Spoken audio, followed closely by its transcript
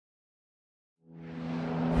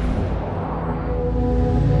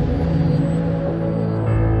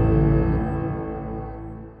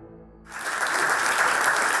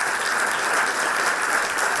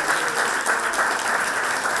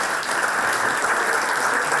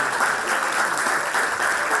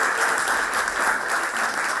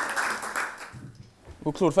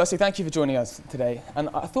Well, Claude, firstly, thank you for joining us today. And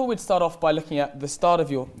I thought we'd start off by looking at the start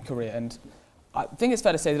of your career. And I think it's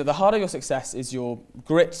fair to say that at the heart of your success is your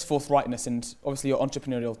grit, forthrightness, and obviously your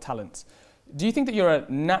entrepreneurial talent. Do you think that you're a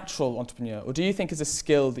natural entrepreneur, or do you think it's a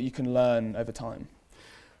skill that you can learn over time?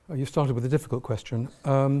 Well, you started with a difficult question.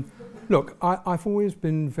 Look, I've always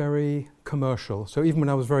been very commercial. So even when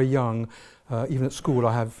I was very young, even at school,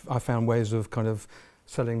 I found ways of kind of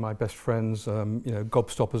selling my best friends,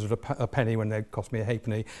 gobstoppers at a penny when they cost me a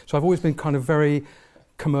halfpenny. So I've always been kind of very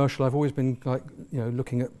commercial. I've always been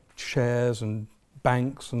looking at shares and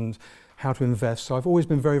banks and how to invest. So I've always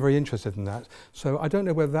been very, very interested in that. So I don't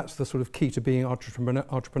know whether that's the sort of key to being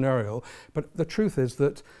entrepreneurial, but the truth is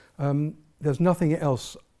that there's nothing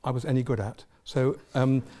else I was any good at. So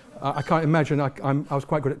I can't imagine, I was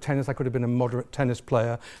quite good at tennis. I could have been a moderate tennis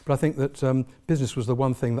player, but I think that business was the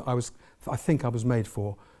one thing that I think I was made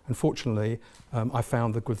for. And fortunately, I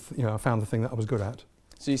found the thing that I was good at.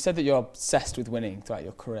 So you said that you're obsessed with winning throughout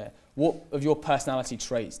your career. What of your personality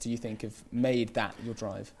traits do you think have made that your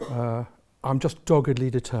drive? I'm just doggedly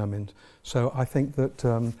determined. So I think that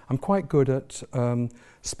I'm quite good at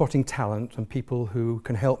spotting talent and people who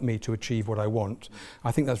can help me to achieve what I want.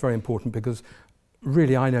 I think that's very important because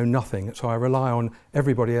really I know nothing, so I rely on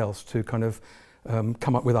everybody else to kind of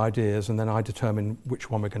come up with ideas, and then I determine which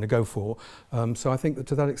one we're going to go for. So I think that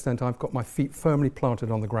to that extent I've got my feet firmly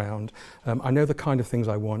planted on the ground. I know the kind of things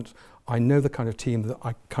I want. I know the kind of team that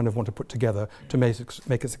I kind of want to put together to make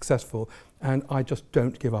it successful, and I just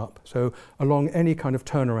don't give up. So along any kind of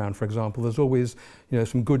turnaround, for example, there's always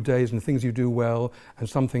some good days and things you do well and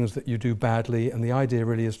some things that you do badly, and the idea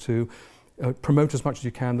really is to promote as much as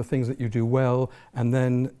you can the things that you do well, and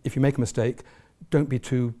then if you make a mistake, don't be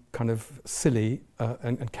too kind of silly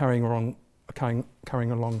and carrying along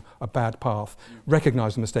a bad path.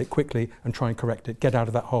 Recognise the mistake quickly and try and correct it. Get out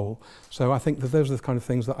of that hole. So I think that those are the kind of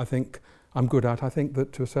things that I think I'm good at. I think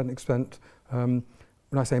that to a certain extent, when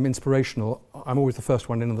I say I'm inspirational, I'm always the first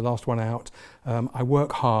one in and the last one out. I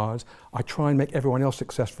work hard. I try and make everyone else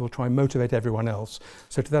successful, try and motivate everyone else.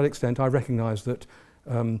 So to that extent, I recognise that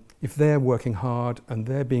if they're working hard and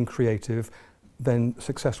they're being creative, then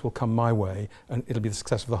success will come my way and it'll be the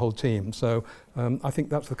success of the whole team. So I think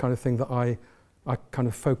that's the kind of thing that I kind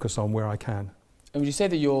of focus on where I can. And would you say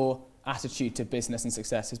that your attitude to business and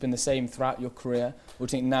success has been the same throughout your career, or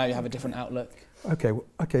do you think now you have a different outlook? Okay.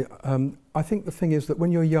 I think the thing is that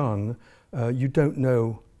when you're young, you don't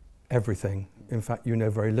know everything. In fact, you know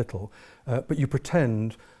very little, but you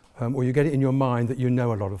pretend, or you get it in your mind that you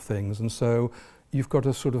know a lot of things, and so you've got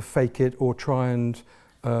to sort of fake it or try and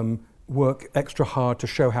work extra hard to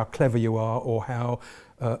show how clever you are or how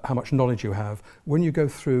much knowledge you have. When you go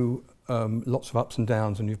through lots of ups and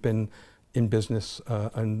downs, and you've been in business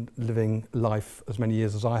and living life as many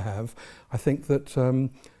years as I have, I think that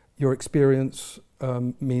your experience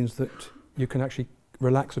means that you can actually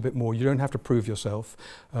relax a bit more. You don't have to prove yourself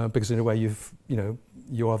because in a way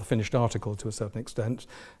you are the finished article to a certain extent.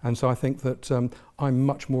 And so I think that I'm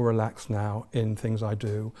much more relaxed now in things I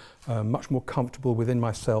do, much more comfortable within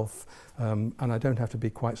myself, and I don't have to be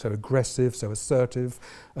quite so aggressive, so assertive,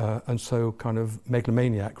 and so kind of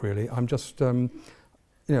megalomaniac really. I'm just, I'm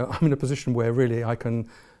in a position where really I can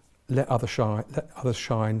let others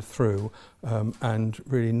shine through and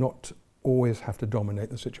really not always have to dominate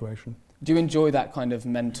the situation. Do you enjoy that kind of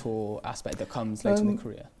mentor aspect that comes later in the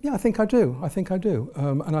career? Yeah, I think I do.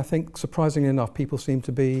 And I think, surprisingly enough, people seem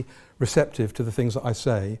to be receptive to the things that I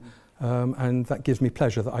say. And that gives me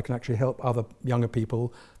pleasure that I can actually help other younger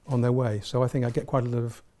people on their way. So I think I get quite a lot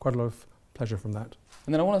of pleasure from that.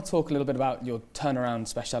 And then I want to talk a little bit about your turnaround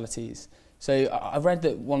specialities. So I read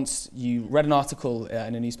that once you read an article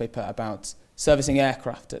in a newspaper about servicing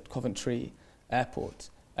aircraft at Coventry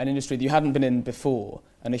Airport, an industry that you hadn't been in before,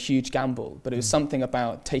 and a huge gamble, but it was something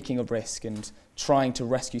about taking a risk and trying to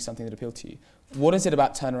rescue something that appealed to you. What is it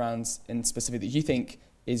about turnarounds in specific that you think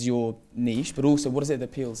is your niche, but also what is it that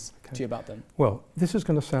appeals to you about them? Well, this is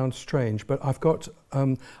going to sound strange, but I've kind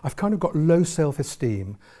of got low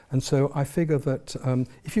self-esteem, and so I figure that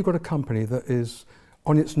if you've got a company that is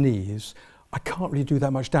on its knees, I can't really do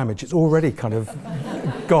that much damage. It's already kind of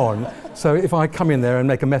gone. So if I come in there and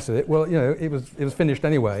make a mess of it, well, it was finished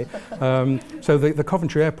anyway. So the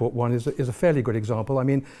Coventry Airport one is a fairly good example. I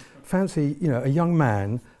mean, fancy, a young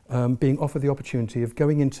man being offered the opportunity of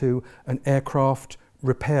going into an aircraft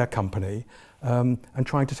repair company and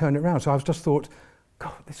trying to turn it around. So I've just thought,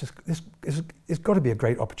 God, it's got to be a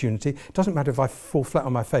great opportunity. It doesn't matter if I fall flat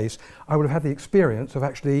on my face. I would have had the experience of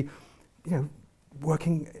actually,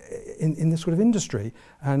 working in this sort of industry,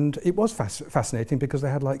 and it was fascinating because they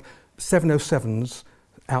had like 707s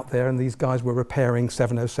out there, and these guys were repairing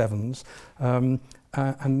 707s,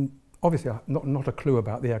 and obviously not a clue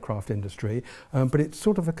about the aircraft industry, but it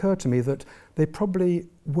sort of occurred to me that they probably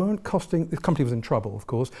weren't costing, the company was in trouble of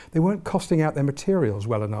course, they weren't costing out their materials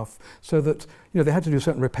well enough, so that, you know, they had to do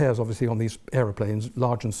certain repairs obviously on these aeroplanes,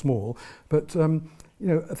 large and small, but you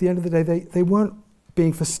know, at the end of the day they weren't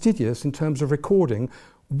being fastidious in terms of recording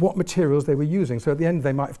what materials they were using. So at the end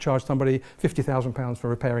they might have charged somebody £50,000 for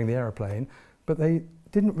repairing the aeroplane, but they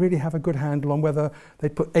didn't really have a good handle on whether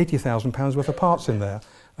they'd put £80,000 worth of parts in there.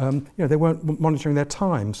 You know, they weren't monitoring their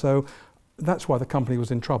time, so that's why the company was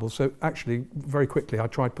in trouble. So actually, very quickly, I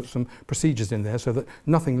tried to put some procedures in there so that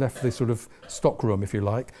nothing left the sort of stock room, if you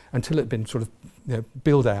like, until it had been sort of, you know,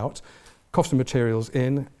 billed out, cost of materials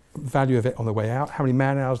in, value of it on the way out, how many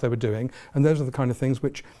man hours they were doing, and those are the kind of things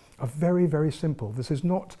which are very, very simple. This is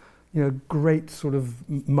not, you know, great sort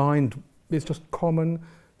of mind, it's just common,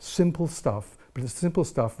 simple stuff, but it's simple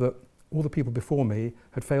stuff that all the people before me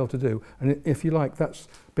had failed to do. And if you like, that's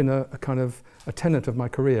been a kind of a tenet of my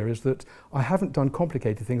career, is that I haven't done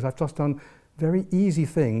complicated things, I've just done very easy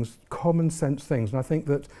things, common sense things. And I think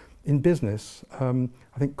that in business, I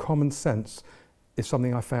think common sense is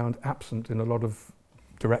something I found absent in a lot of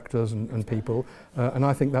directors and people, and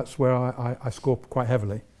I think that's where I score quite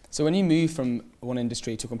heavily. So when you move from one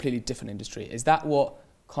industry to a completely different industry, is that what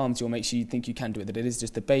calms you or makes you think you can do it, that it is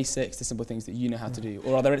just the basics, the simple things that you know how to do?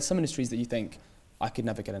 Or are there some industries that you think, I could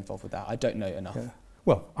never get involved with that, I don't know enough? Yeah.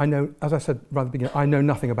 Well, I know, as I said right at the beginning, I know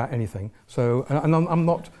nothing about anything. So, and I'm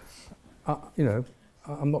not, you know,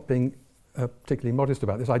 I'm not being particularly modest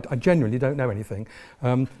about this. I genuinely don't know anything.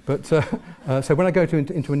 So when I go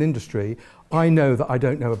into an industry, I know that I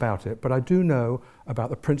don't know about it, but I do know about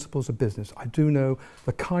the principles of business. I do know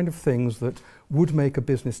the kind of things that would make a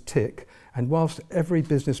business tick. And whilst every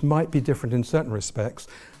business might be different in certain respects,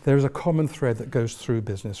 there is a common thread that goes through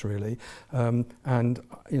business, really. And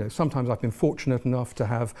you know, sometimes I've been fortunate enough to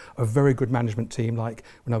have a very good management team, like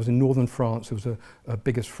when I was in northern France, it was a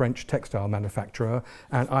biggest French textile manufacturer,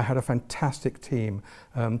 and I had a fantastic team.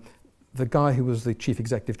 The guy who was the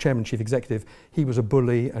chairman chief executive, he was a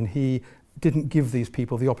bully, and he didn't give these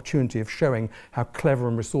people the opportunity of showing how clever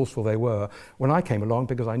and resourceful they were. When I came along,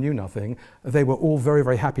 because I knew nothing, they were all very,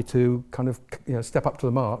 very happy to kind of, you know, step up to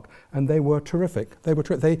the mark, and they were terrific.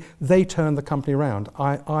 They turned the company around.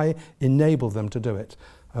 I enabled them to do it.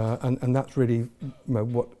 And that's really, you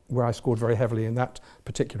know, where I scored very heavily in that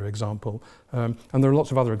particular example. And there are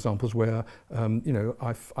lots of other examples where, you know,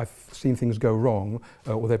 I've seen things go wrong,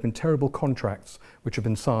 or there have been terrible contracts which have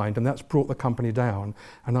been signed, and that's brought the company down.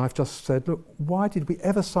 And I've just said, look, why did we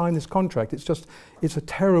ever sign this contract? It's a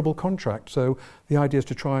terrible contract. So the idea is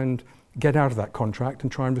to try and get out of that contract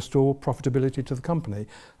and try and restore profitability to the company.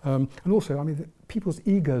 And also, I mean, people's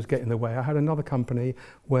egos get in the way. I had another company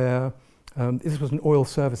where this was an oil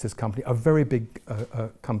services company, a very big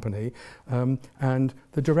company, and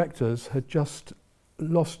the directors had just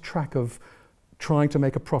lost track of trying to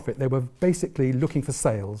make a profit. They were basically looking for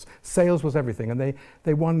sales. Sales was everything, and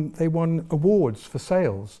they won awards for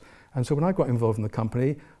sales. And so when I got involved in the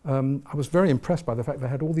company, I was very impressed by the fact they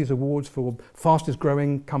had all these awards for fastest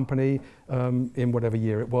growing company in whatever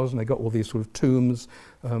year it was, and they got all these sort of tombs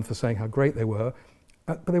for saying how great they were.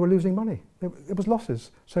 But they were losing money. It was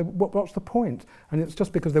losses. So what's the point? And it's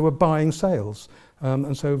just because they were buying sales.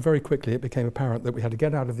 And so very quickly it became apparent that we had to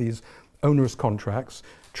get out of these onerous contracts,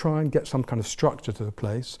 try and get some kind of structure to the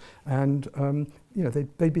place, and you know,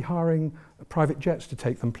 they'd be hiring private jets to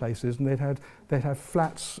take them places, and they'd have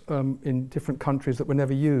flats in different countries that were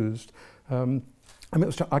never used. I mean,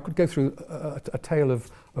 I could go through a tale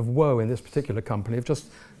of woe in this particular company, of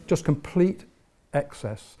just complete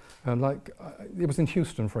excess. Like it was in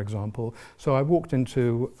Houston, for example. So I walked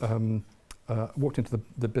into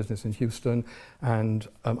the business in Houston, and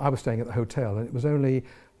I was staying at the hotel, and it was only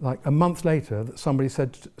like a month later that somebody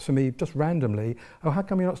said to me just randomly, "Oh, how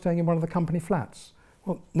come you're not staying in one of the company flats?"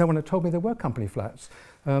 Well, no one had told me there were company flats,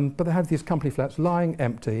 but they had these company flats lying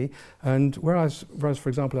empty. And whereas for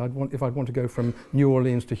example, if I'd want to go from New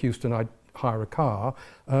Orleans to Houston, I'd hire a car.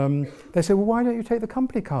 They said, well, why don't you take the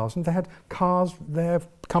company cars? And they had cars there,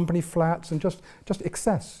 company flats, and just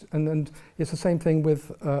excess. And it's the same thing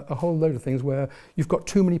with a whole load of things where you've got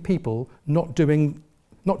too many people not doing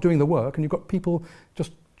the work, and you've got people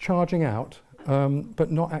just charging out, but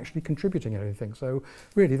not actually contributing anything. So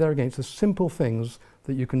really, there again, it's the simple things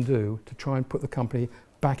that you can do to try and put the company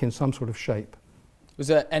back in some sort of shape. Was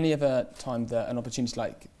there any other time that an opportunity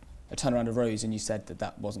like a turnaround arose and you said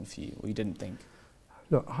that wasn't for you, or you didn't think?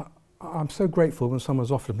 Look, I'm so grateful when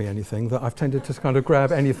someone's offered me anything that I've tended to kind of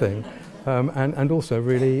grab anything. And also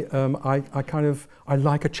really, I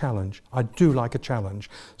like a challenge. I do like a challenge.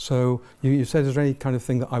 So you said, is there any kind of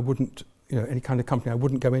thing that I wouldn't, any kind of company I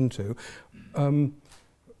wouldn't go into?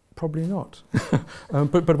 Probably not.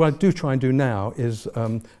 But what I do try and do now is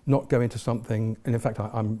not go into something, and in fact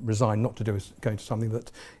I'm resigned not to go into something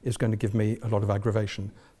that is going to give me a lot of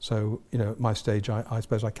aggravation. So, at my stage I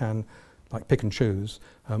suppose I can like pick and choose.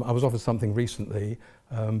 I was offered something recently,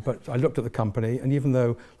 but I looked at the company, and even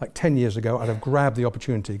though like 10 years ago I'd have grabbed the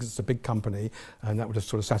opportunity because it's a big company and that would have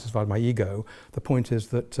sort of satisfied my ego, the point is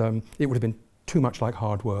that it would have been too much like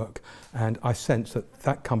hard work, and I sense that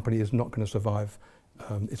that company is not going to survive.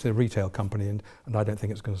 It's a retail company, and I don't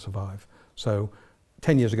think it's going to survive. So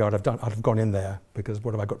 10 years ago I'd have gone in there because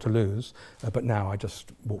what have I got to lose, but now I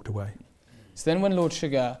just walked away. So then when Lord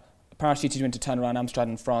Sugar parachuted you into turn around Amstrad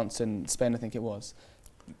in France and Spain, I think it was,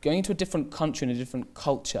 going into a different country and a different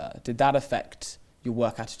culture, did that affect your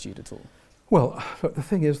work attitude at all? Well, the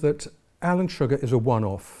thing is that Alan Sugar is a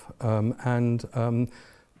one-off, and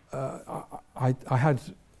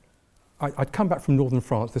I'd come back from northern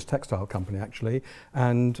France, this textile company actually,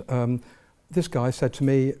 and this guy said to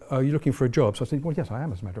me, are you looking for a job? So I said, well, yes, I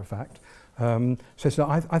am, as a matter of fact. So he said,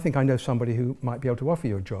 I think I know somebody who might be able to offer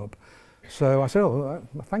you a job. So I said, oh,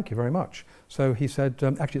 thank you very much. So he said,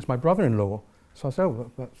 actually, it's my brother-in-law. So I said,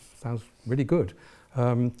 oh, that sounds really good.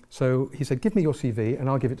 So he said, give me your CV and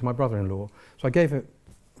I'll give it to my brother-in-law. So I gave him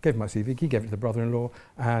my CV, he gave it to the brother-in-law,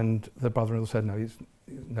 and the brother-in-law said, no, he's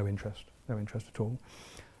no interest at all.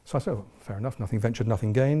 So I said, oh, fair enough, nothing ventured,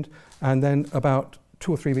 nothing gained. And then about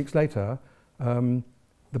 2 or 3 weeks later,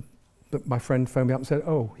 my friend phoned me up and said,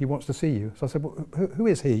 oh, he wants to see you. So I said, well, who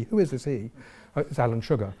is he? Who is this he? It's Alan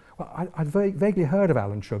Sugar. Well, I'd vaguely heard of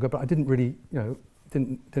Alan Sugar, but I didn't really,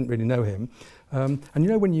 didn't really know him.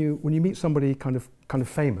 And when you meet somebody kind of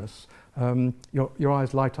famous, your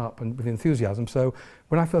eyes light up and with enthusiasm. So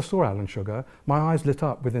when I first saw Alan Sugar, my eyes lit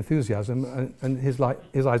up with enthusiasm, and his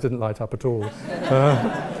eyes didn't light up at all.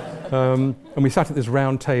 And we sat at this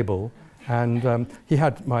round table, and he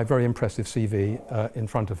had my very impressive CV in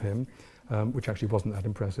front of him, which actually wasn't that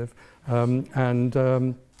impressive. And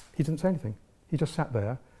he didn't say anything. He just sat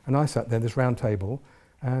there, and I sat there at this round table,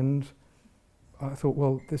 and I thought,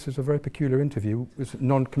 well, this is a very peculiar interview. It's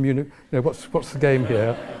non-communicative. What's the game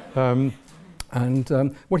here?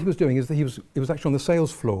 What he was doing is that he was actually on the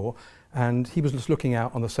sales floor, and he was just looking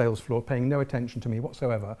out on the sales floor, paying no attention to me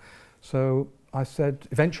whatsoever. So I said,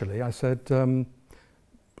 eventually, so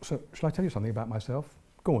shall I tell you something about myself?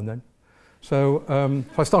 Go on then. So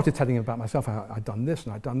I started telling him about myself, how I'd done this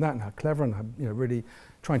and I'd done that, and how clever, and how, really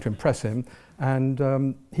trying to impress him.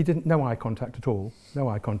 And he didn't, no eye contact at all, no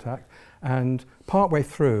eye contact. And partway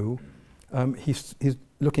through, he's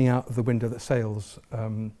looking out of the window of the sales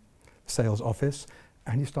office,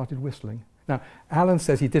 and he started whistling. Now, Alan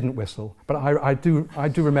says he didn't whistle, but I do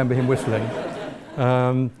remember him whistling.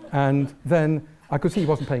 And then I could see he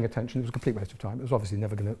wasn't paying attention. It was a complete waste of time. It was obviously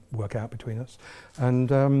never going to work out between us.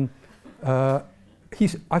 And I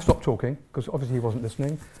stopped talking, because obviously he wasn't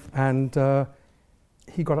listening, and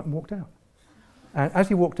he got up and walked out. And as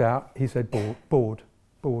he walked out, he said, bored.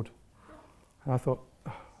 And I thought,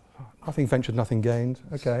 oh, nothing ventured, nothing gained,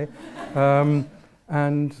 okay.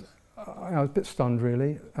 And I was a bit stunned,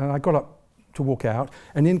 really. And I got up to walk out,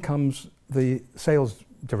 and in comes the sales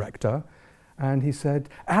director, and he said,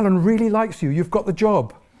 Alan really likes you, you've got the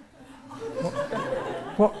job.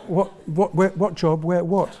 What job, where,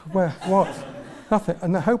 what, where, what? Nothing,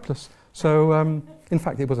 and they're hopeless. So, in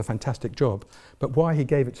fact, it was a fantastic job, but why he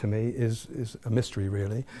gave it to me is a mystery,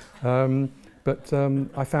 really. But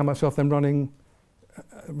I found myself then running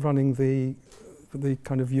the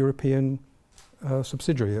kind of European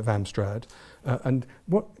subsidiary of Amstrad. And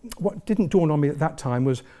what didn't dawn on me at that time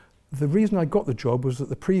was the reason I got the job was that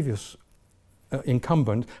the previous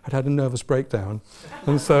incumbent had a nervous breakdown,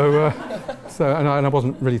 and and I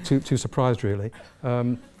wasn't really too surprised, really.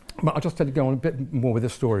 But I just had to go on a bit more with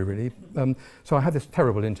this story, really. So I had this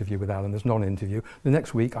terrible interview with Alan, this non-interview. The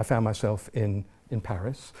next week, I found myself in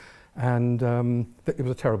Paris, and it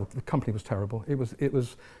was the company was terrible. It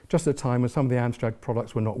was just at a time when some of the Amstrad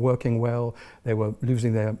products were not working well. They were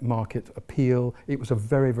losing their market appeal. It was a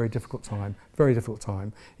very, very difficult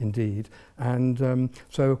time indeed. And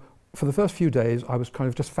so for the first few days, I was kind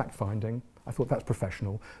of just fact-finding. I thought that's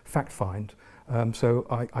professional, fact-find. So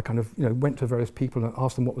I kind of went to various people and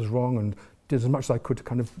asked them what was wrong, and did as much as I could to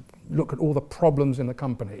kind of look at all the problems in the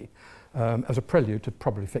company as a prelude to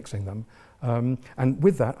probably fixing them. And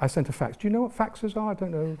with that, I sent a fax. Do you know what faxes are? I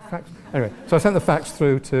don't know fax. Anyway, so I sent the fax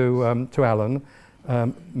through to Alan,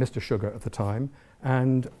 Mr. Sugar at the time,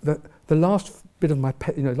 and the last bit of my,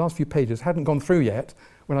 last few pages hadn't gone through yet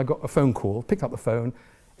when I got a phone call, picked up the phone,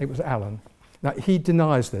 it was Alan. Now, he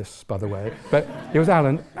denies this, by the way, but it was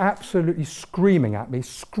Alan absolutely screaming at me,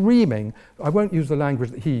 screaming. I won't use the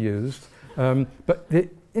language that he used, but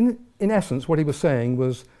in essence, what he was saying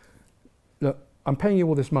was, look, I'm paying you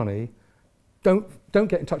all this money, don't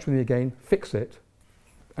get in touch with me again, fix it.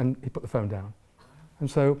 And he put the phone down. And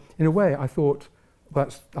so, in a way, I thought, well,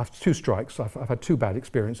 that's 2 strikes. I've had 2 bad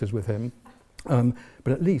experiences with him.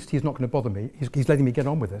 But at least he's not going to bother me. He's letting me get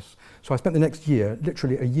on with this. So I spent the next year,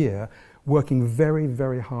 literally a year, working very,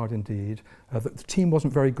 very hard indeed. The team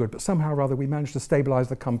wasn't very good, but somehow or other we managed to stabilise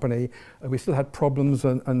the company. We still had problems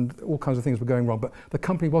and all kinds of things were going wrong, but the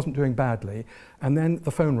company wasn't doing badly. And then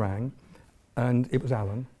the phone rang, and it was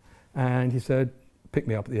Alan. And he said, pick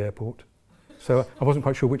me up at the airport. So I wasn't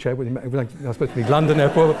quite sure which airport. It was supposed to be London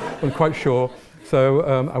airport. I wasn't quite sure. So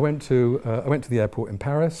I went to the airport in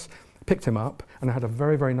Paris, picked him up, and I had a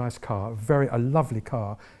very, very nice car, a lovely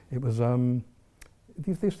car. It was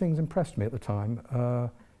these things impressed me at the time.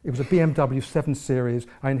 It was a BMW 7 Series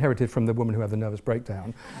I inherited from the woman who had the nervous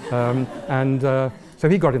breakdown. So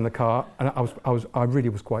he got in the car, and I really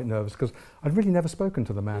was quite nervous because I'd really never spoken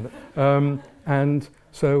to the man. And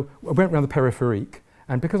so I went around the peripherique,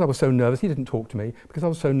 and because I was so nervous, he didn't talk to me. Because I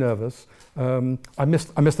was so nervous, I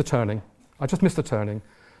missed the turning. I just missed the turning.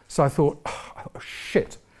 So I thought, oh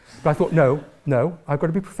shit. But I thought, no, I've got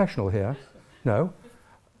to be professional here. No.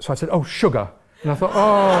 So I said, oh, sugar. And I thought,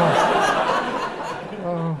 oh.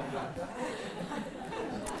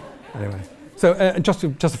 Anyway, so just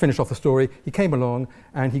to finish off the story, he came along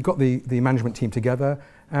and he got the management team together,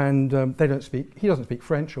 and he doesn't speak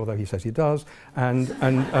French, although he says he does, and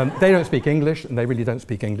they don't speak English, and they really don't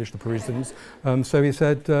speak English, the Parisians. So he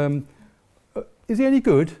said, is he any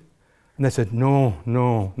good? And they said, no.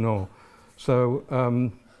 So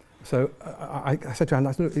I said to Alan,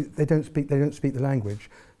 I said, look, they don't speak the language.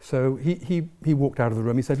 So he walked out of the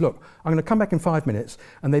room. He said, look, I'm going to come back in 5 minutes,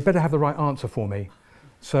 and they better have the right answer for me.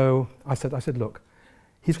 So I said, look,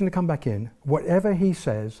 he's going to come back in. Whatever he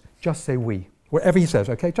says, just say oui. Whatever he says,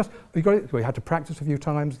 okay? Just you got it. We had to practice a few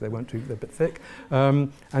times. They're a bit thick.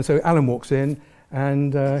 And so Alan walks in,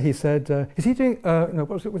 and he said, is he doing? No,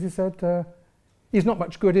 what was he said? He's not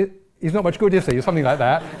much good. He's not much good, is he? Or something like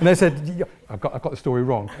that. And they said, yeah, I've got the story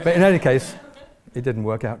wrong. But in any case, it didn't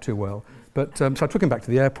work out too well. But so I took him back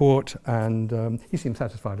to the airport, and he seemed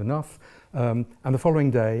satisfied enough. And the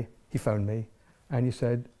following day, he phoned me, and he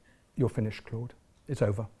said, you're finished, Claude. It's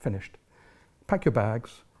over, finished. Pack your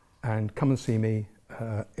bags and come and see me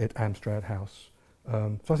at Amstrad House.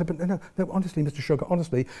 So I said, but no, honestly, Mr. Sugar,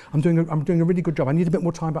 honestly, I'm doing a really good job. I need a bit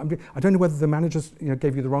more time, but I don't know whether the managers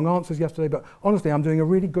gave you the wrong answers yesterday, but honestly, I'm doing a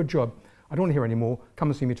really good job. I don't want to hear any more. Come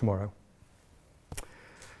and see me tomorrow.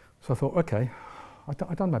 So I thought, okay,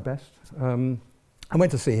 I've done my best. I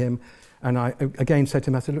went to see him, and I again said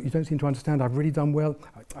to him, I said, look, you don't seem to understand. I've really done well.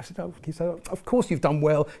 He said, of course you've done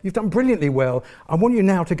well. You've done brilliantly well. I want you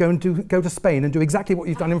now to go to Spain and do exactly what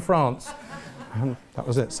you've done in France. And that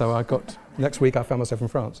was it. So next week I found myself in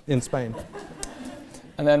France, in Spain.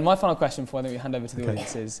 And then my final question before we hand over to the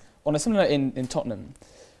audience is, on a similar in Tottenham,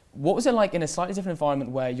 what was it like in a slightly different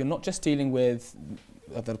environment where you're not just dealing with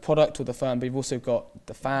the product or the firm, but you've also got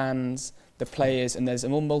the fans, the players, and there's a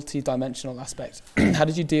more multi-dimensional aspect. How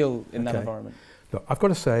did you deal in that environment? Look, I've got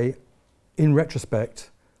to say, in retrospect,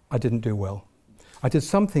 I didn't do well. I did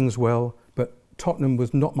some things well, but Tottenham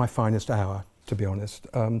was not my finest hour, to be honest.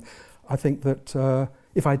 I think that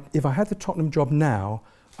if I had the Tottenham job now,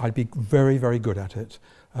 I'd be very, very good at it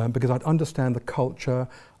because I'd understand the culture.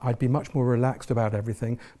 I'd be much more relaxed about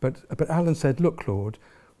everything. But Alan said, look, Claude,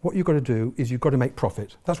 what you've got to do is you've got to make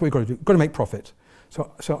profit. That's what you've got to do. You've got to make profit.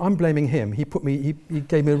 So I'm blaming him. He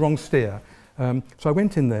gave me the wrong steer. So I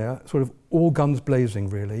went in there, sort of all guns blazing,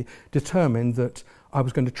 really, determined that I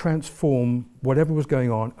was going to transform whatever was going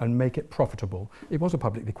on and make it profitable. It was a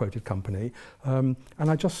publicly quoted company, and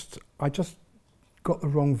I just got the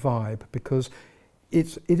wrong vibe because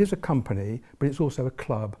it is a company, but it's also a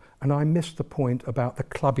club, and I missed the point about the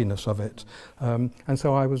clubbiness of it. And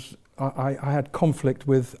so I had conflict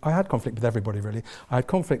with everybody, really. I had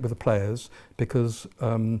conflict with the players because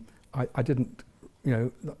I didn't,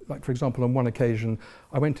 like for example, on one occasion,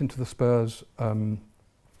 I went into the Spurs.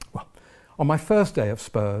 On my first day of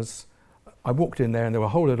Spurs, I walked in there and there were a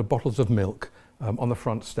whole load of bottles of milk on the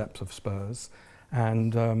front steps of Spurs.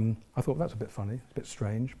 And I thought, that's a bit funny, a bit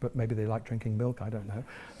strange, but maybe they like drinking milk, I don't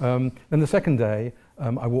know. Then the second day,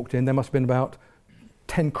 I walked in, there must have been about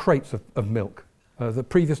 10 crates of milk the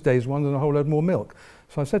previous day's one and a whole load more milk.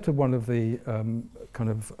 So I said to one of the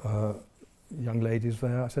young ladies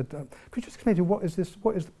there, I said, could you just explain to me what is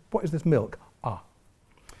this milk?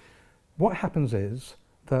 What happens is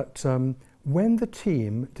that when the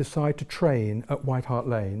team decide to train at White Hart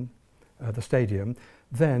Lane, the stadium,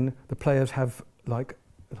 then the players have like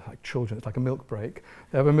children, it's like a milk break.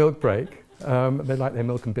 They have a milk break, they like their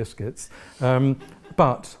milk and biscuits,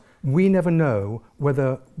 but we never know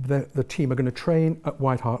whether the team are going to train at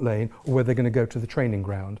White Hart Lane or whether they're going to go to the training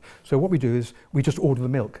ground. So what we do is we just order the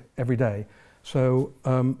milk every day. So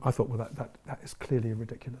I thought, well, that is clearly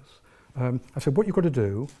ridiculous. I said, what you've got to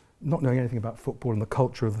do, not knowing anything about football and the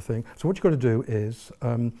culture of the thing, so what you've got to do is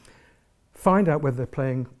find out whether they're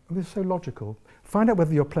playing, this is so logical, find out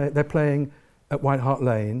whether they're playing at White Hart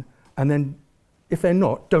Lane, and then if they're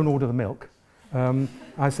not, don't order the milk.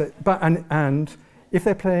 I said, and if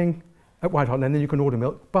they're playing at White Hart Lane, then you can order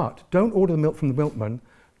milk, but don't order the milk from the milkman,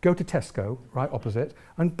 go to Tesco, right opposite,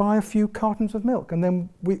 and buy a few cartons of milk, and then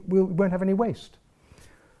we won't have any waste.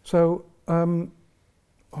 So the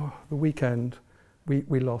weekend,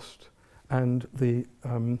 we lost, and the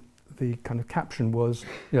kind of caption was,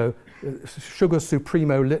 Sugar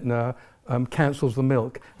Supremo Littner cancels the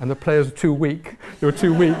milk, and the players are too weak. They were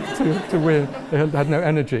too weak to win. They had no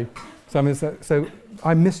energy. So I mean, so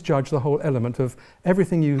I misjudge the whole element of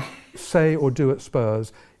everything you say or do at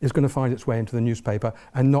Spurs is going to find its way into the newspaper,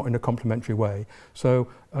 and not in a complimentary way. So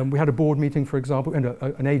we had a board meeting, for example, and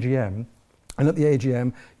an AGM. And at the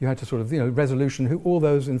AGM, you had to sort of, resolution, all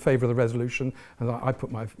those in favour of the resolution, and I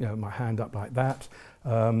put my, my hand up like that.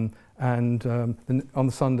 Then on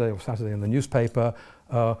the Sunday or Saturday in the newspaper,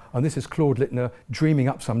 and this is Claude Littner dreaming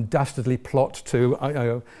up some dastardly plot to,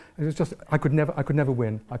 it was just, I could never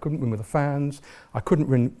win. I couldn't win with the fans. I couldn't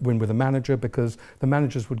win with the manager, because the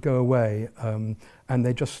managers would go away and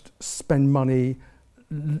they just spend money,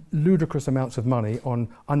 ludicrous amounts of money on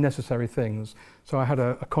unnecessary things. So I had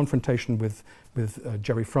a confrontation with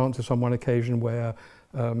Jerry Francis on one occasion where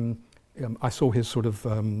I saw his sort of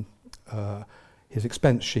his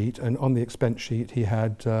expense sheet, and on the expense sheet he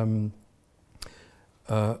had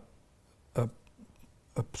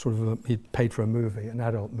he'd paid for a movie, an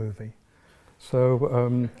adult movie.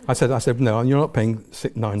 So I said, no, you're not paying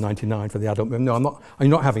 $9.99 for the adult movie. No, I'm not. You're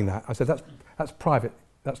not having that. I said, that's private.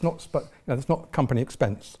 That's not company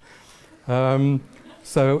expense.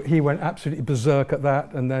 So he went absolutely berserk at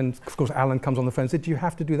that, and then of course Alan comes on the phone and said, do you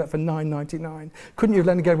have to do that for $9.99? Couldn't you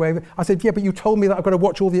let him get away with it? I said, yeah, but you told me that I've got to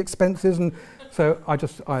watch all the expenses, and so I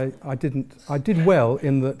did well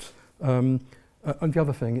in that. And the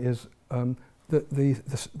other thing is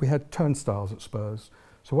we had turnstiles at Spurs.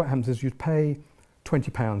 So what happens is you'd pay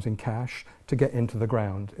 £20 in cash to get into the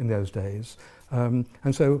ground in those days. And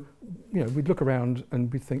so, we'd look around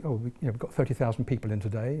and we'd think, oh, we've got 30,000 people in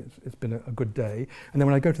today. It's been a good day. And then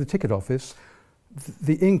when I go to the ticket office,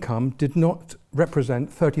 the income did not represent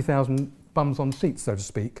 30,000 bums on seats, so to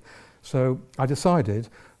speak. So I decided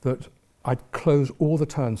that I'd close all the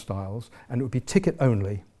turnstiles and it would be ticket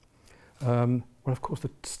only. Well, of course, the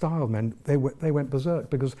style men, they went berserk,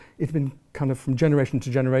 because it's been kind of from generation to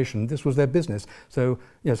generation. This was their business. So,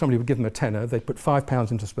 somebody would give them a tenner, they'd put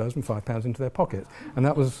 £5 into Spurs and £5 into their pocket. And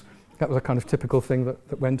that was a kind of typical thing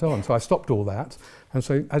that went on. So I stopped all that. And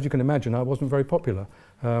so, as you can imagine, I wasn't very popular.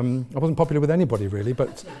 I wasn't popular with anybody, really,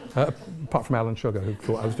 but apart from Alan Sugar, who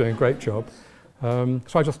thought I was doing a great job. So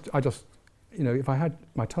I just, if I had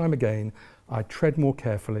my time again, I'd tread more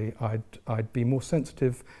carefully. I'd be more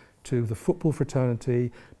sensitive to the football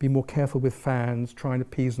fraternity, be more careful with fans, try and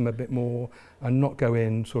appease them a bit more, and not go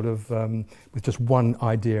in sort of with just one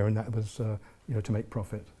idea, and that was to make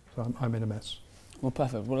profit. So I'm in a mess. Well,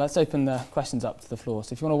 perfect. Well, let's open the questions up to the floor.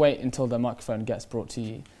 So if you want to wait until the microphone gets brought to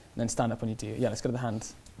you, and then stand up when you do. Yeah, let's go to the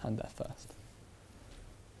hand there first.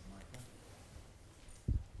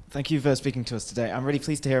 Thank you for speaking to us today. I'm really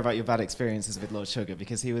pleased to hear about your bad experiences with Lord Sugar,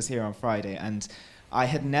 because he was here on Friday, and I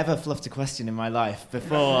had never fluffed a question in my life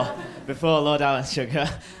before Lord Alan Sugar,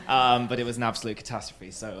 but it was an absolute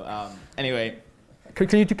catastrophe. So anyway.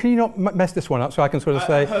 Can you not mess this one up so I can sort of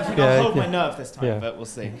say... I'll hold my nerve this time, but we'll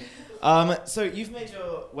see. So you've made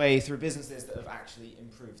your way through businesses that have actually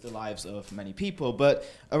improved the lives of many people, but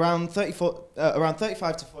around 35 to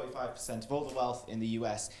 45% of all the wealth in the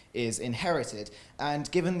US is inherited. And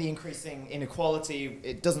given the increasing inequality,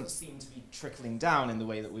 it doesn't seem to be trickling down in the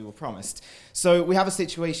way that we were promised. So we have a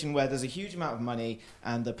situation where there's a huge amount of money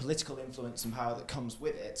and the political influence and power that comes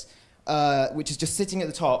with it, which is just sitting at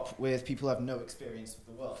the top with people who have no experience of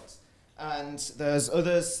the world. And there's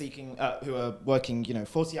others seeking who are working,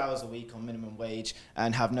 40 hours a week on minimum wage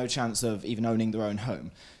and have no chance of even owning their own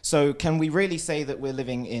home. So can we really say that we're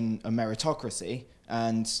living in a meritocracy?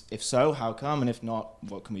 And if so, how come? And if not,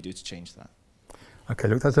 what can we do to change that? Okay,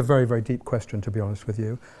 look, that's a very, very deep question, to be honest with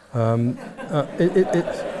you.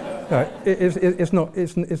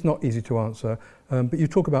 It's not easy to answer. But you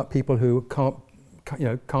talk about people who can't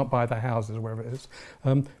buy their houses, wherever it is.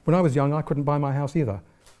 When I was young, I couldn't buy my house either.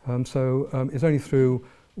 So it's only through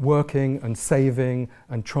working and saving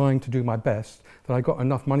and trying to do my best that I got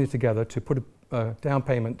enough money together to put a down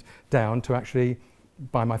payment down to actually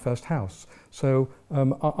buy my first house. So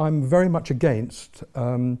I'm very much against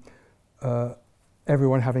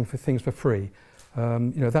everyone having things for free.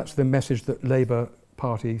 That's the message that Labour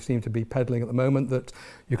Party seem to be peddling at the moment, that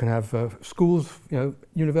you can have schools,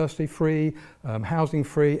 university free, housing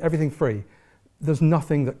free, everything free. There's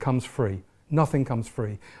nothing that comes free. Nothing comes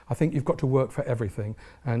free. I think you've got to work for everything.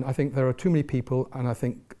 And I think there are too many people, and I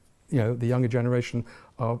think the younger generation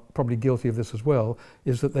are probably guilty of this as well,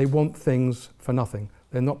 is that they want things for nothing.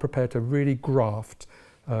 They're not prepared to really graft,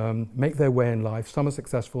 make their way in life. Some are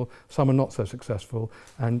successful, some are not so successful,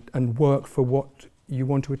 and work for what you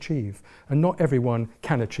want to achieve. And not everyone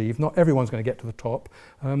can achieve, not everyone's going to get to the top.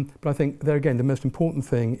 But I think there again, the most important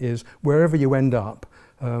thing is wherever you end up,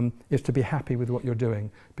 is to be happy with what you're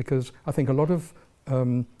doing, because I think a lot of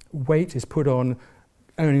weight is put on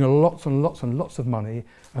earning lots and lots and lots of money,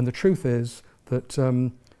 and the truth is that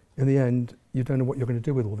in the end you don't know what you're going to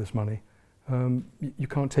do with all this money. You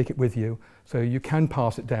can't take it with you, so you can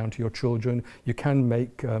pass it down to your children, you can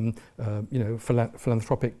make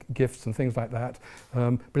philanthropic gifts and things like that,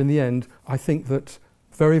 but in the end I think that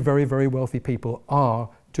very, very, very wealthy people are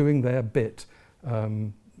doing their bit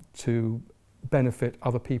to benefit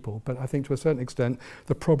other people. But I think to a certain extent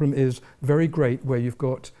the problem is very great where you've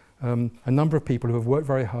got a number of people who have worked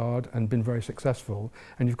very hard and been very successful,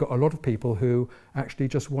 and you've got a lot of people who actually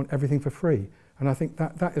just want everything for free. And I think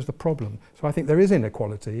that is the problem. So I think there is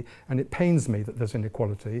inequality, and it pains me that there's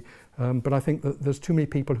inequality, but I think that there's too many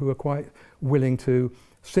people who are quite willing to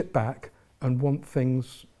sit back and want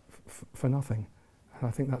things for nothing. And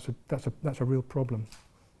I think that's a real problem.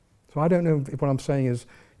 So I don't know if what I'm saying is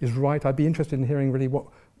right. I'd be interested in hearing really what,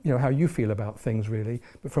 how you feel about things really.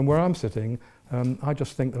 But from where I'm sitting, I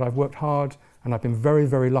just think that I've worked hard and I've been very,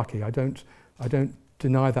 very lucky. I don't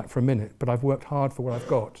deny that for a minute, but I've worked hard for what I've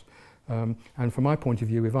got. And from my point of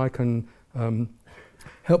view, if I can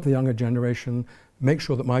help the younger generation, make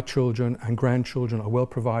sure that my children and grandchildren are well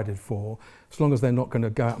provided for, as long as they're not going to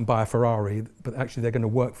go out and buy a Ferrari, but actually they're going to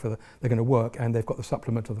work and they've got the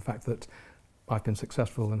supplement of the fact that I've been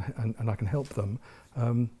successful and I can help them,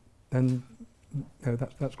 then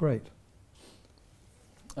that's great.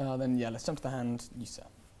 Then let's jump to the hand, you sir.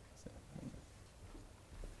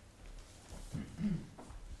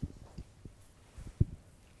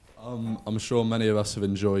 I'm sure many of us have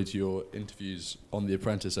enjoyed your interviews on The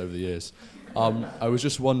Apprentice over the years. I was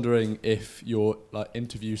just wondering if your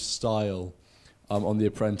interview style on The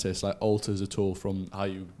Apprentice alters at all from how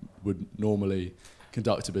you would normally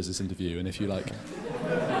conduct a business interview, and if you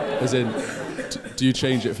as in, do you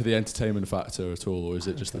change it for the entertainment factor at all, or is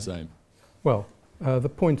it just the same? Well, the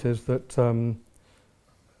point is that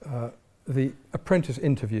the Apprentice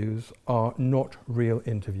interviews are not real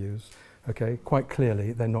interviews. Okay, quite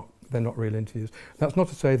clearly they're not real interviews. That's not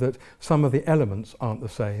to say that some of the elements aren't the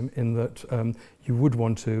same, in that you would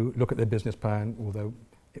want to look at their business plan, although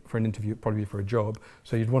for an interview it'd probably be for a job,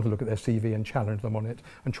 so you'd want to look at their CV and challenge them on it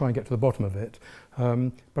and try and get to the bottom of it.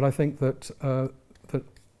 But I think that that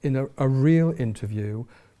in a real interview,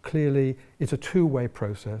 clearly it's a two-way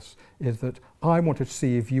process, is that I want to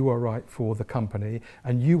see if you are right for the company,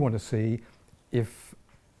 and you want to see if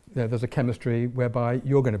there's a chemistry whereby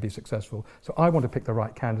you're going to be successful. So I want to pick the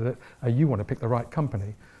right candidate, and you want to pick the right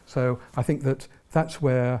company. So I think that that's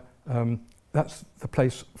where, that's the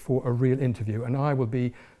place for a real interview. And I will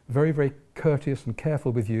be very, very courteous and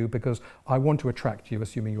careful with you, because I want to attract you,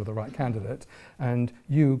 assuming you're the right candidate. And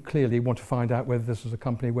you clearly want to find out whether this is a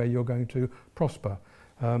company where you're going to prosper.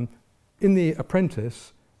 In The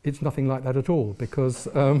Apprentice, it's nothing like that at all, because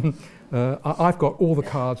I've got all the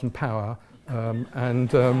cards and power,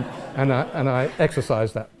 and I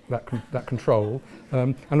exercise that control.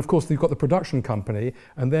 And of course, you've got the production company,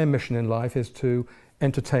 and their mission in life is to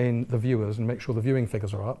entertain the viewers and make sure the viewing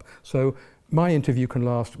figures are up. So my interview can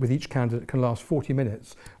last, with each candidate, can last 40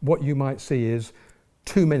 minutes. What you might see is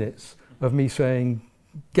 2 minutes of me saying,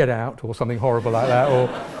 "Get out," or something horrible like that, or,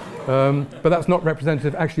 but that's not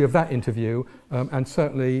representative actually of that interview, and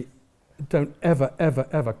certainly don't ever, ever,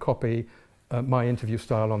 ever copy my interview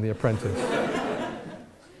style on The Apprentice.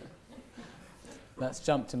 Let's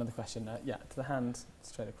jump to another question. Yeah, to the hand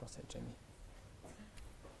straight across here, Jamie.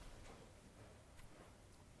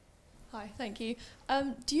 Hi, thank you.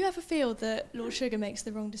 Do you ever feel that Lord Sugar makes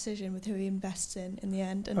the wrong decision with who he invests in the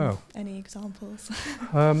end? And any examples?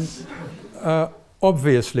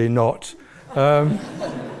 Obviously not.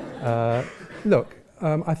 Look,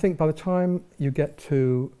 I think by the time you get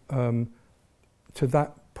to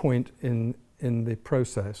that point in the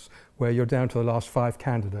process where you're down to the last 5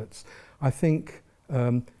 candidates, I think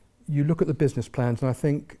you look at the business plans, and I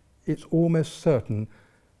think it's almost certain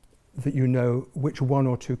that you know which 1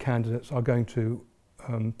 or 2 candidates are going to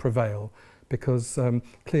prevail, because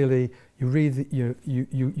clearly you read you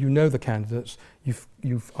know the candidates.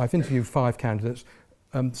 I've interviewed 5 candidates.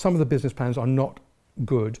 Some of the business plans are not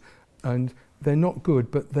good, and they're not good,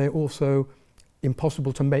 but they're also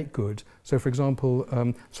impossible to make good. So, for example,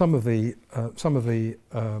 some of the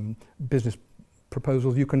business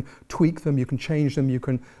proposals, you can tweak them, you can change them, you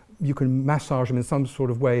can massage them in some sort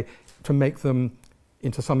of way to make them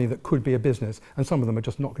into something that could be a business, and some of them are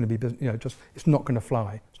just not going to be, it's not going to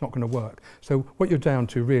fly, it's not going to work. So what you're down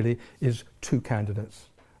to really is 2 candidates,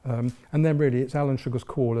 and then really it's Alan Sugar's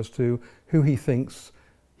call as to who he thinks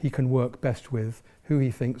he can work best with, who he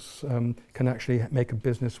thinks can actually make a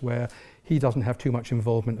business where he doesn't have too much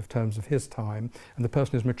involvement in terms of his time, and the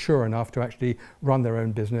person is mature enough to actually run their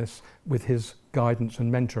own business with his guidance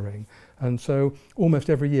and mentoring. And so almost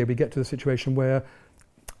every year we get to the situation where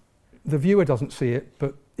the viewer doesn't see it,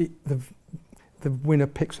 but the winner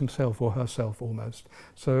picks himself or herself almost.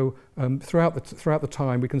 So throughout the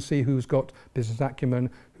time we can see who's got business acumen,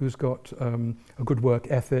 who's got a good work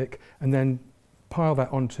ethic, and then pile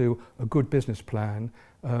that onto a good business plan,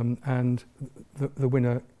 and the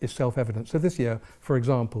winner is self-evident. So this year, for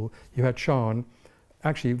example, you had Sean.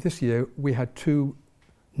 Actually, this year we had 2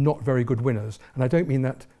 not very good winners, and I don't mean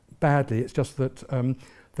that badly. It's just that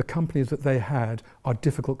the companies that they had are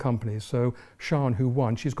difficult companies. So Sean, who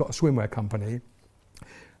won, she's got a swimwear company,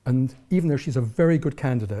 and even though she's a very good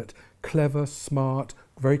candidate, clever, smart,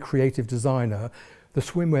 very creative designer, the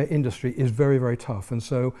swimwear industry is very, very tough, and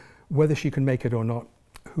so whether she can make it or not,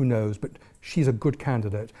 who knows, but she's a good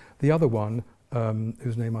candidate. The other one,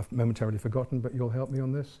 whose name I've momentarily forgotten, but you'll help me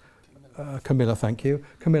on this. Camilla, thank you.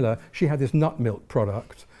 Camilla, she had this nut milk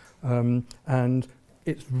product, and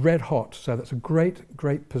it's red hot, so that's a great,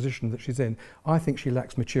 great position that she's in. I think she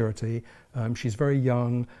lacks maturity. She's very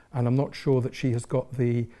young, and I'm not sure that she has got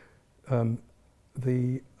the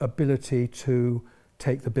ability to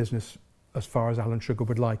take the business as far as Alan Sugar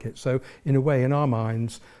would like it. So in a way, in our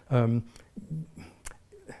minds, I'm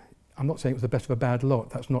not saying it was the best of a bad lot,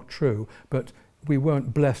 that's not true, but we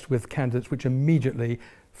weren't blessed with candidates which immediately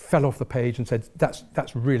fell off the page and said,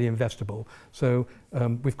 that's really investable. So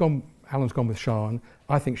Alan's gone with Sian.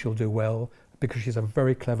 I think she'll do well because she's a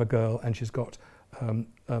very clever girl and she's got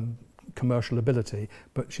commercial ability,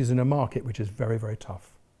 but she's in a market which is very, very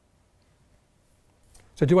tough.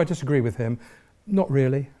 So do I disagree with him? Not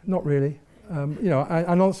really, not really.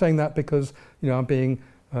 I'm not saying that because I'm being,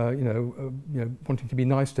 wanting to be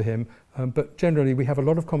nice to him. But generally, we have a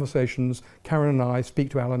lot of conversations. Karen and I speak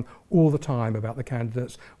to Alan all the time about the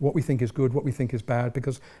candidates, what we think is good, what we think is bad,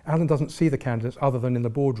 because Alan doesn't see the candidates other than in the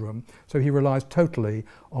boardroom. So he relies totally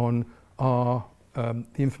on the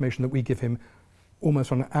information that we give him,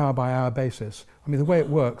 almost on an hour-by-hour basis. I mean, the way it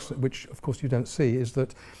works, which of course you don't see, is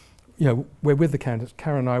that we're with the candidates,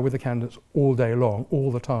 Karen and I are with the candidates all day long, all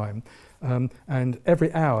the time. And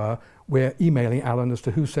every hour we're emailing Alan as to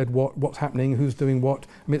who said what, what's happening, who's doing what.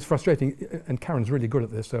 I mean, it's frustrating, and Karen's really good at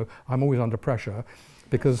this, so I'm always under pressure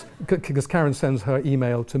because Karen sends her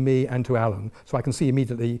email to me and to Alan, so I can see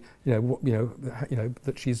immediately,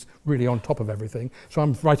 that she's really on top of everything. So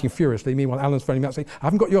I'm writing furiously. Meanwhile, Alan's phoning me up saying, "I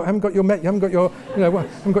haven't got your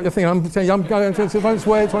thing." I'm saying, "I'm going. It's on its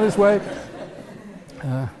way. It's on its way."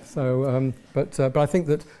 But I think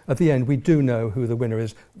that at the end we do know who the winner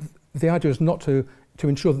is. The idea is not to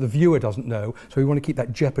ensure that the viewer doesn't know, so we want to keep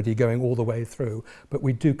that jeopardy going all the way through. But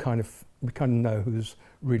we kind of know who's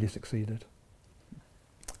really succeeded.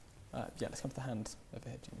 Let's come to the hand over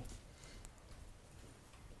here, Jimmy.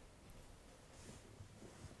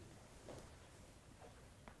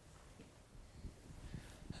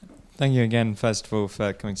 Thank you again, first of all,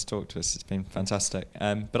 for coming to talk to us. It's been fantastic.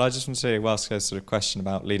 But I just want to ask a sort of question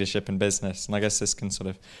about leadership in business, and I guess this can sort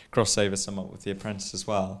of cross over somewhat with The Apprentice as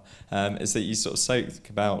well, is that you sort of spoke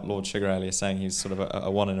about Lord Sugar earlier, saying he's sort of a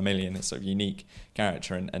 1 in a million, a sort of unique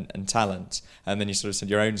character and talent. And then you sort of said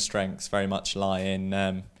your own strengths very much lie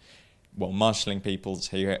in, marshalling people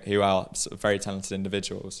who are sort of very talented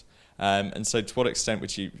individuals. And so to what extent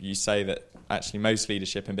would you say that actually most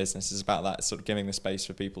leadership in business is about that sort of giving the space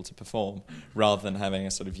for people to perform rather than having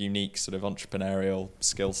a sort of unique sort of entrepreneurial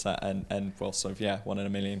skill set and well, sort of, one in a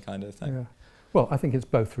million kind of thing? Yeah. Well, I think it's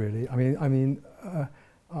both really. I've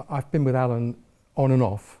been with Alan on and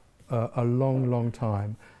off a long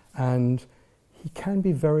time, and he can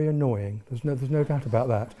be very annoying. There's no doubt about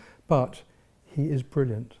that. But he is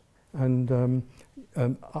brilliant, and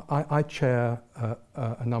I chair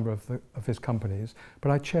a number of his companies, but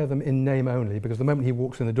I chair them in name only, because the moment he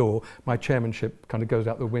walks in the door, my chairmanship kind of goes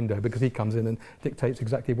out the window, because he comes in and dictates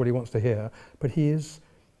exactly what he wants to hear. But he's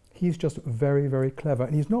just very, very clever,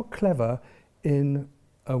 and he's not clever in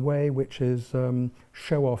a way which is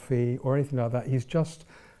show-offy or anything like that. He's just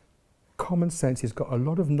common sense. He's got a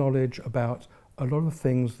lot of knowledge about a lot of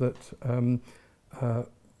things that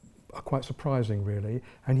are quite surprising, really,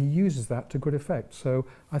 and he uses that to good effect. So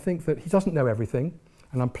I think that he doesn't know everything,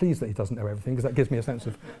 and I'm pleased that he doesn't know everything, because that gives me a sense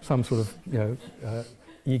of some sort of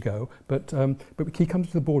ego. But he comes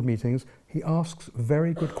to the board meetings, he asks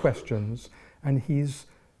very good questions, and he's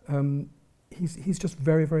just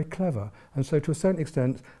very, very clever. And so to a certain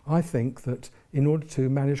extent, I think that in order to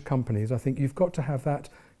manage companies, I think you've got to have that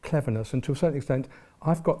cleverness, and to a certain extent,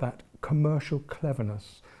 I've got that commercial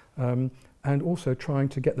cleverness. And also trying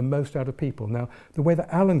to get the most out of people. Now, the way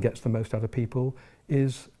that Alan gets the most out of people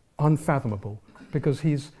is unfathomable, because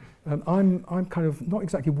he's, I'm kind of not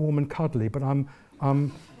exactly warm and cuddly, but I'm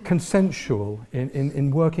consensual in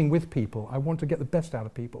working with people. I want to get the best out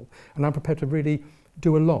of people, and I'm prepared to really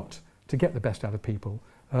do a lot to get the best out of people.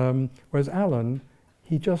 Whereas Alan,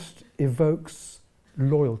 he just evokes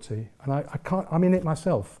loyalty, and I'm in it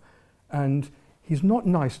myself, and he's not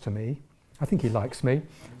nice to me. I think he likes me,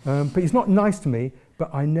 but he's not nice to me,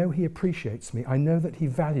 but I know he appreciates me. I know that he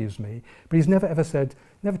values me, but he's never ever said,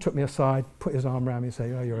 never took me aside, put his arm around me and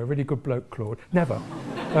say, oh, you're a really good bloke, Claude. Never.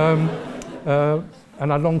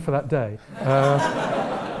 And I long for that day.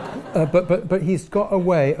 But he's got a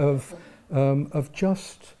way of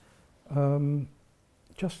just,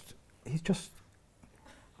 he's just,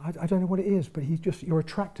 I don't know what it is, but you're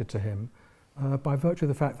attracted to him by virtue of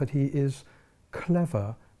the fact that he is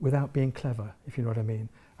clever without being clever, if you know what I mean.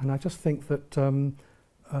 And I just think that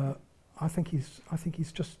I think he's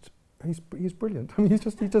brilliant. I mean, he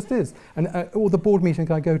just is. And all the board meetings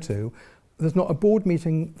I go to, there's not a board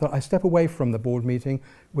meeting that I step away from the board meeting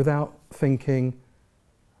without thinking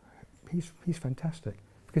he's fantastic,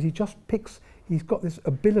 because he just picks. He's got this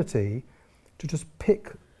ability to just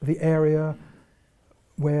pick the area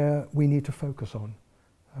where we need to focus on.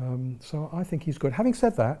 So I think he's good. Having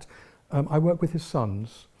said that, I work with his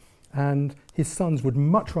sons, and his sons would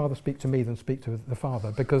much rather speak to me than speak to the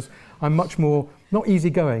father, because I'm much more, not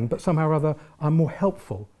easygoing, but somehow or other, I'm more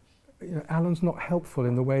helpful. Alan's not helpful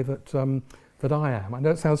in the way that that I am. I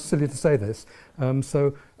know it sounds silly to say this. And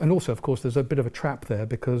also, of course, there's a bit of a trap there,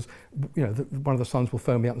 because one of the sons will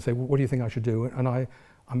phone me up and say, well, what do you think I should do? And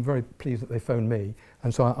I'm very pleased that they phone me,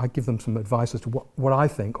 and so I give them some advice as to what I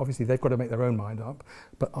think. Obviously, they've got to make their own mind up,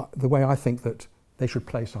 but the way I think that they should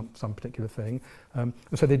play some particular thing. And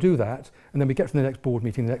so they do that, and then we get to the next board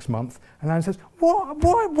meeting the next month, and Alan says,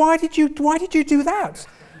 why did you do that?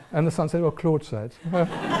 And the son said, well, Claude said.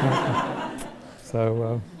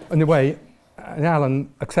 So, in a way, and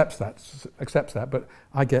Alan accepts that, but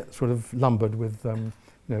I get sort of lumbered with,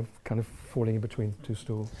 kind of falling in between two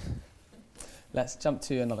stools. Let's jump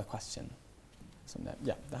to another question.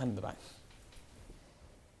 Yeah, the hand in the back.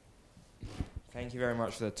 Thank you very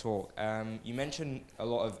much for the talk. You mentioned a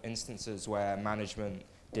lot of instances where management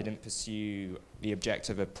didn't pursue the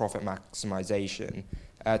objective of profit maximisation.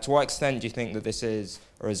 To what extent do you think that this is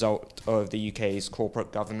a result of the UK's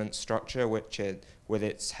corporate governance structure, with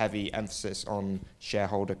its heavy emphasis on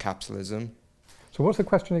shareholder capitalism? So what's the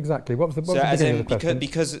question exactly? What was the beginning of the question?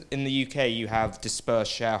 Because in the UK you have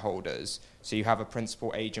dispersed shareholders, so you have a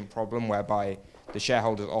principal agent problem whereby the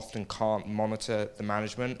shareholders often can't monitor the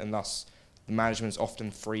management, and thus the management is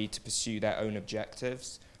often free to pursue their own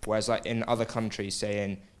objectives, whereas like in other countries, say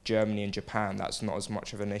in Germany and Japan, that's not as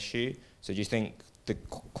much of an issue. So do you think the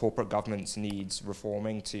corporate governance needs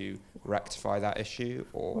reforming to rectify that issue?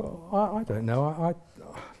 Or well, I don't know.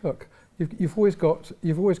 Look, you've always got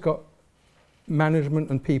management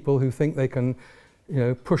and people who think they can,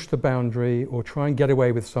 push the boundary or try and get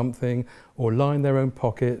away with something, or line their own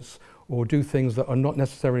pockets, or do things that are not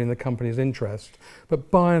necessarily in the company's interest. But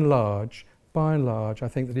by and large, I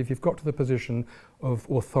think that if you've got to the position of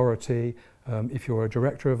authority, if you're a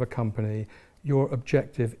director of a company, your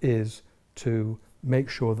objective is to make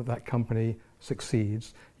sure that that company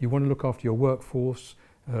succeeds. You want to look after your workforce,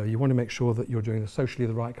 You want to make sure that you're doing socially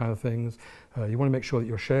the right kind of things. You want to make sure that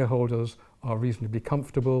your shareholders are reasonably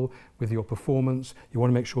comfortable with your performance. You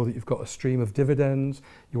want to make sure that you've got a stream of dividends.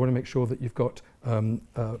 You want to make sure that you've got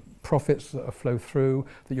profits that flow through,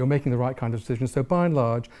 that you're making the right kind of decisions. So by and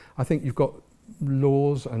large, I think you've got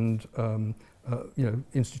laws and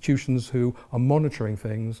institutions who are monitoring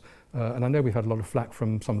things. And I know we've had a lot of flack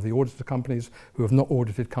from some of the auditor companies who have not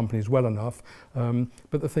audited companies well enough.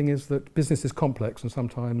 But the thing is that business is complex, and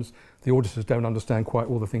sometimes the auditors don't understand quite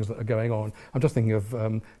all the things that are going on. I'm just thinking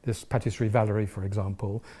of this Patisserie Valerie, for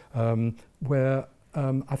example, where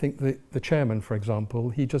I think the chairman, for example,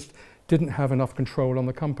 he just didn't have enough control on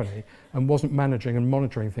the company and wasn't managing and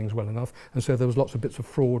monitoring things well enough, and so there was lots of bits of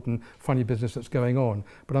fraud and funny business that's going on.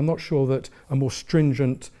 But I'm not sure that a more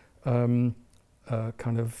stringent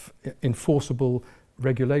kind of enforceable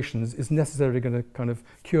regulations is necessarily going to kind of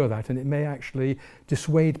cure that, and it may actually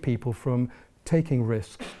dissuade people from taking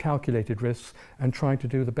risks, calculated risks, and trying to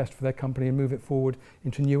do the best for their company and move it forward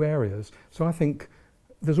into new areas. So I think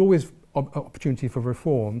there's always opportunity for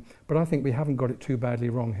reform, but I think we haven't got it too badly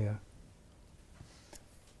wrong here.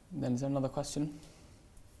 Then is there another question?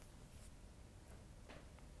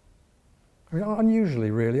 I mean,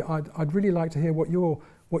 unusually, really, I'd really like to hear what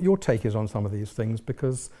your take is on some of these things,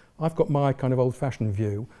 because I've got my kind of old-fashioned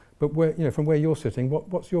view, but from where you're sitting,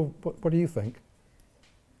 what do you think?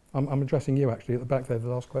 I'm addressing you actually at the back there, the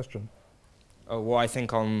last question. Oh, what I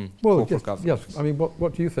think on corporate governance. Yes, I mean,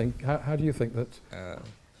 what do you think? How do you think that?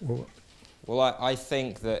 Well, I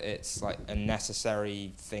think that it's like a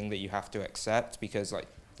necessary thing that you have to accept, because like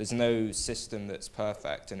there's no system that's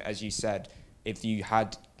perfect, and as you said, if you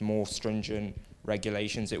had more stringent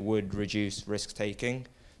regulations, it would reduce risk taking.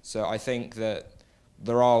 So I think that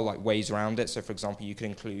there are like ways around it. So for example, you can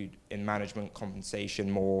include in management compensation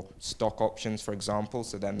more stock options, for example,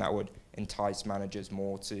 so then that would entice managers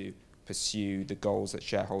more to pursue the goals that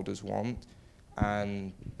shareholders want.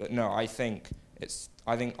 But no, I think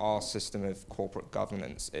our system of corporate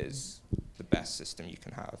governance is the best system you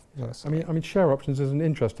can have. Yes. I mean, share options is an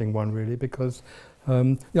interesting one, really, because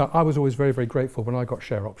I was always very, very grateful when I got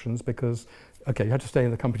share options, because you had to stay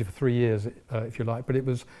in the company for 3 years, if you like, but it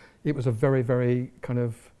was a very, very kind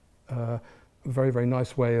of very, very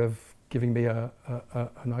nice way of giving me a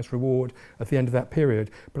nice reward at the end of that period.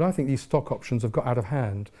 But I think these stock options have got out of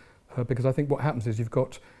hand, because I think what happens is you've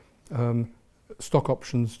got stock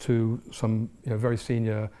options to some very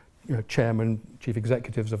senior chairman, chief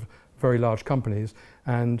executives of very large companies,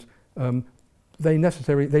 and they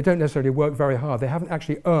don't necessarily work very hard. They haven't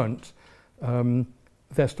actually earned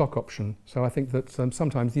their stock option. So I think that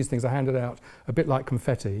sometimes these things are handed out a bit like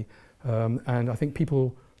confetti, and I think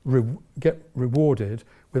people get rewarded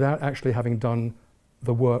without actually having done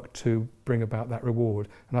the work to bring about that reward.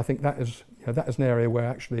 And I think that is an area where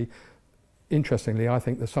actually, interestingly, I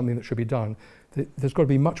think there's something that should be done. There's got to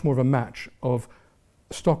be much more of a match of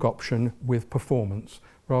stock option with performance,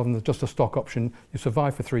 rather than just a stock option. You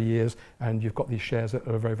survive for 3 years and you've got these shares at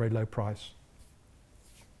a very, very low price.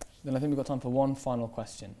 Then I think we've got time for one final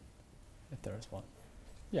question, if there is one.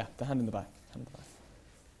 Yeah, the hand in the back. Thank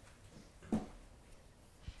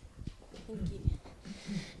you.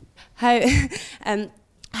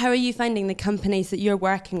 How are you finding the companies that you're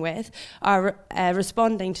working with are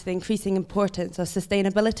responding to the increasing importance of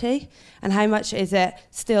sustainability, and how much is it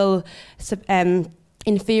still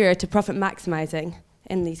inferior to profit maximising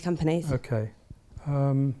in these companies? Okay.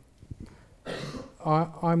 I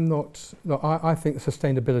think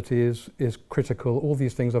sustainability is critical. All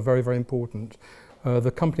these things are very, very important.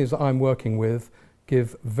 The companies that I'm working with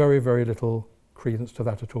give very, very little credence to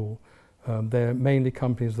that at all. They're mainly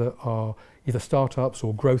companies that are either startups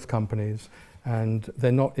or growth companies, and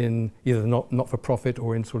they're not in either not for profit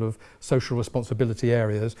or in sort of social responsibility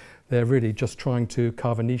areas. They're really just trying to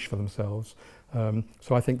carve a niche for themselves.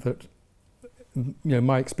 So I think that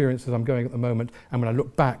my experiences I'm going at the moment, and when I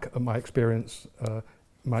look back at my experiences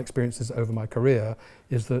over my career,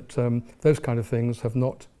 is that those kind of things have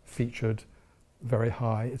not featured very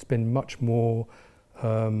high. It's been much more,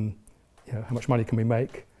 how much money can we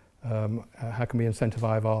make? How can we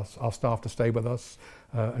incentivize our staff to stay with us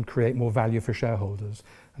and create more value for shareholders?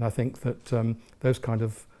 And I think that those kind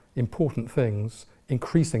of important things,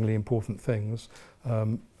 increasingly important things,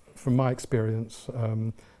 from my experience,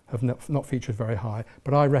 have not featured very high.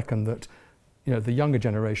 But I reckon that the younger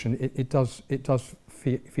generation, it does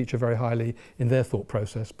feature very highly in their thought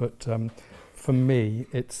process. But for me,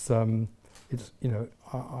 I'm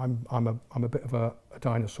a bit of a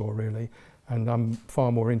dinosaur, really. And I'm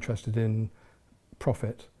far more interested in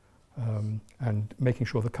profit and making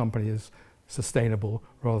sure the company is sustainable,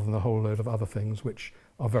 rather than a whole load of other things which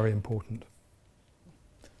are very important.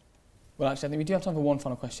 Well, actually, I think we do have time for one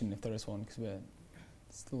final question, if there is one, because we're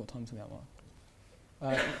still got time to that one.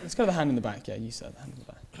 Let's go to the hand in the back. Yeah, you said the hand in the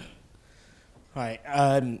back. Right,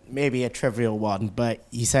 maybe a trivial one, but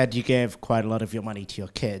you said you give quite a lot of your money to your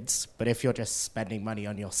kids, but if you're just spending money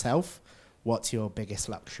on yourself, what's your biggest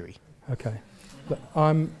luxury? Okay. Look,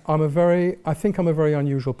 I think I'm a very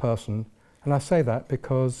unusual person, and I say that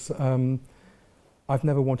because I've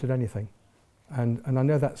never wanted anything. And I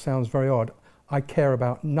know that sounds very odd. I care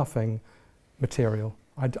about nothing material.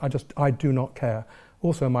 I do not care.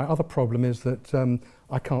 Also, my other problem is that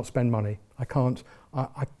I can't spend money. I've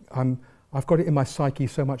got it in my psyche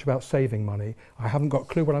so much about saving money. I haven't got a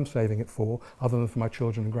clue what I'm saving it for, other than for my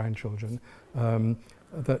children and grandchildren. Really,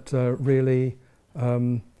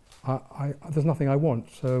 there's nothing I want.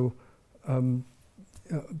 So I'm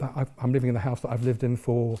living in the house that I've lived in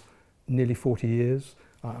for nearly 40 years.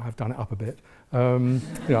 I've done it up a bit.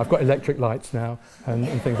 I've got electric lights now and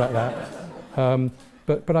things like that.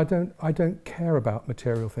 But I don't care about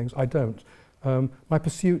material things. I don't. My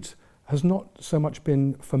pursuit has not so much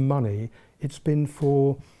been for money. It's been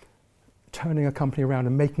for turning a company around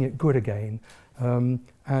and making it good again. And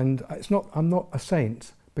I'm not a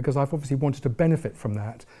saint, because I've obviously wanted to benefit from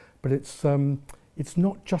that. But it's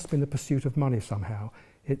not just been the pursuit of money somehow.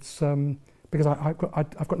 It's because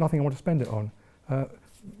I've got nothing I want to spend it on.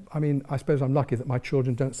 I suppose I'm lucky that my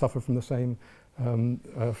children don't suffer from the same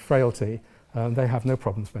frailty. They have no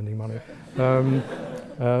problem spending money.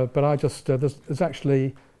 But I just there's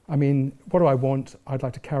actually, what do I want? I'd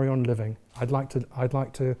like to carry on living. I'd like to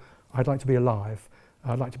be alive.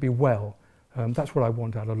 I'd like to be well. That's what I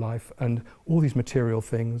want out of life. And all these material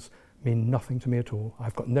things mean nothing to me at all.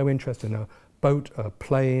 I've got no interest in a boat, a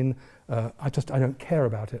plane. I don't care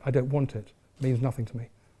about it. I don't want it. It means nothing to me.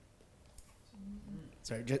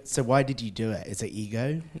 So why did you do it? Is it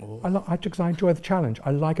ego? Because I enjoy the challenge.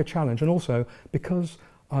 I like a challenge, and also because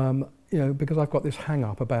because I've got this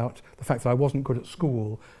hang-up about the fact that I wasn't good at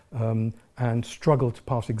school and struggled to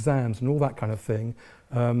pass exams and all that kind of thing.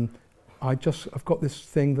 I've got this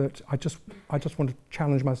thing that I just want to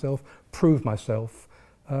challenge myself, prove myself,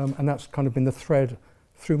 and that's kind of been the thread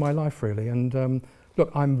through my life, really. And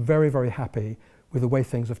look, I'm very, very happy with the way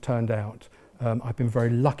things have turned out. I've been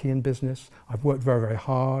very lucky in business. I've worked very, very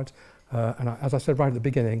hard. And as I said right at the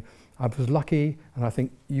beginning, I was lucky, and I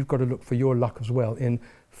think you've got to look for your luck as well in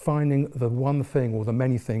finding the one thing, or the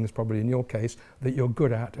many things probably in your case, that you're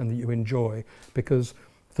good at and that you enjoy. Because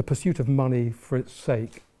the pursuit of money for its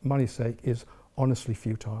sake, money's sake, is honestly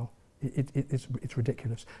futile. It's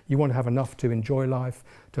ridiculous. You want to have enough to enjoy life,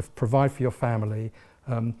 to provide for your family,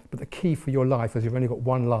 but the key for your life, as you've only got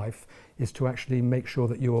one life, is to actually make sure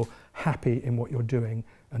that you're happy in what you're doing,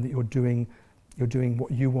 and that you're doing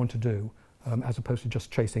what you want to do, as opposed to just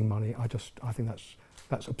chasing money. I think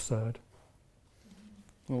that's absurd.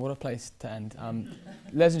 Well, what a place to end.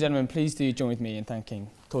 Ladies and gentlemen, please do join with me in thanking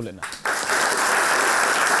Claude Littner.